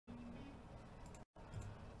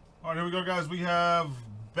All right, here we go, guys. We have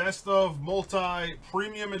Best of Multi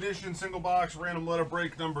Premium Edition Single Box Random Letter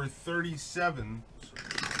Break number 37.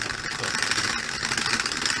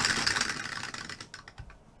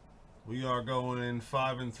 We are going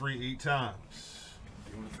 5 and 3 8 times.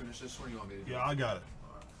 You want to finish this one? Or you want me to do Yeah, I got it.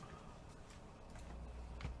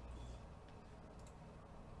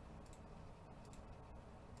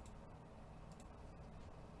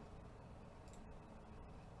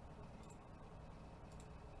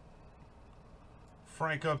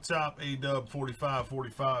 Frank up top, A-Dub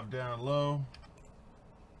 45-45 down low.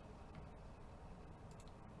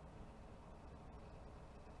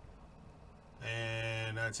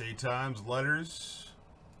 And that's 8 times. Letters.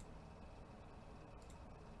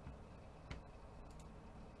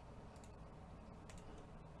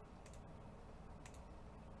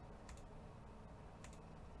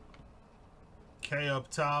 K up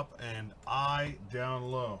top and I down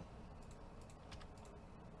low.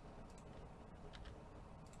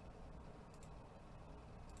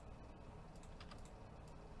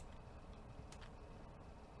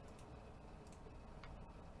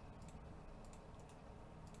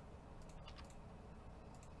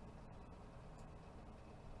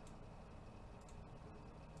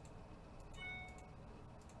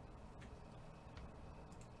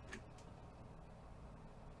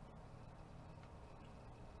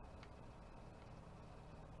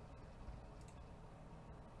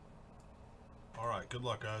 All right, good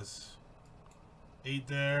luck, guys. 8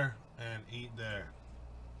 there and 8 there.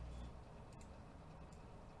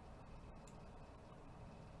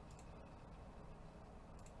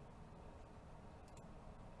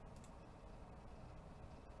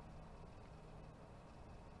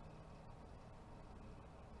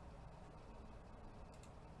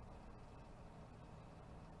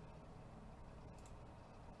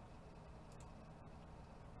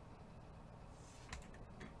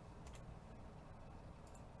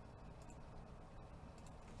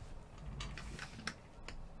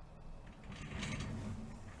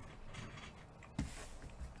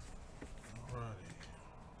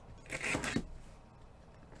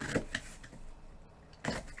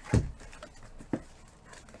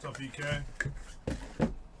 What's up, EK?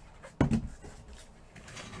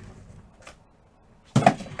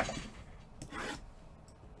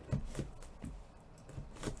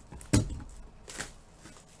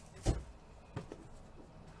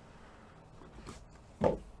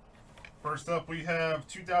 First up, we have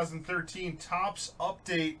 2013 Topps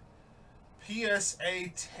Update PSA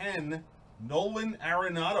 10 Nolan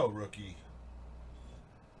Arenado rookie.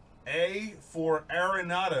 A for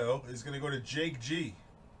Arenado is going to go to Jake G.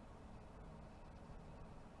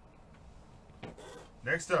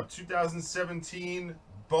 Next up, 2017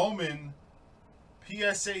 Bowman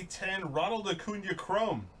PSA 10 Ronald Acuna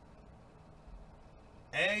Chrome.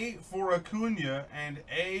 A for Acuna and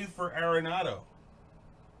A for Arenado.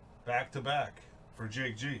 Back to back for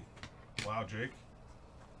Jake G. Wow, Jake.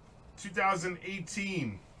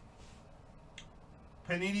 2018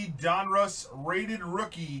 Panini Donruss Rated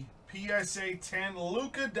Rookie PSA 10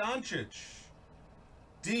 Luka Doncic.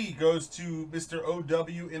 D goes to Mr.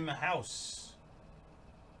 OW in the house.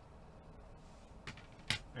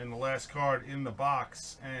 And the last card in the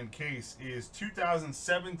box and case is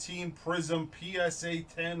 2017 Prism PSA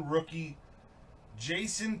 10 Rookie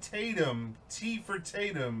Jason Tatum. T for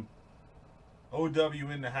Tatum. OW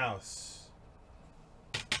in the house.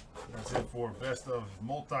 That's it for Best of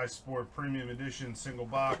Multi-Sport Premium Edition, single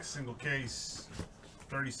box, single case,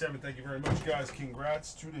 37. Thank you very much, guys.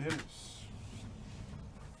 Congrats to the hitters.